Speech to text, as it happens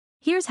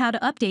Here's how to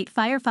update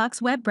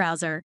Firefox web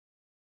browser.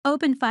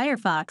 Open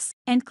Firefox,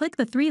 and click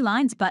the 3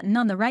 lines button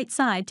on the right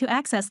side to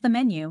access the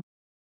menu.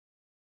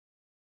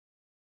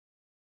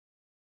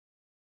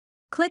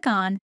 Click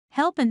on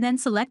Help and then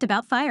select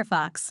About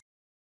Firefox.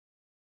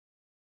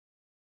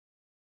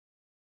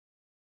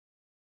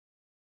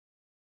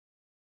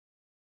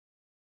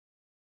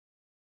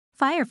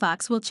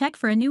 Firefox will check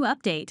for a new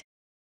update.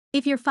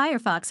 If your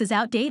Firefox is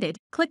outdated,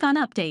 click on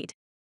Update.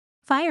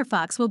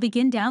 Firefox will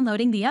begin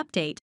downloading the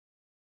update.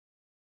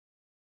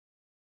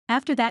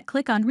 After that,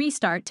 click on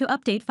Restart to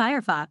update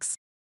Firefox.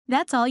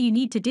 That's all you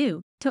need to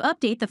do to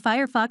update the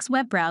Firefox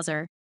web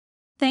browser.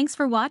 Thanks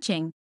for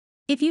watching.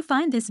 If you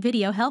find this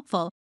video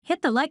helpful,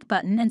 hit the like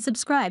button and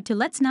subscribe to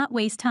Let's Not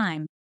Waste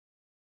Time.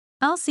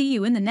 I'll see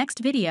you in the next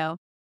video.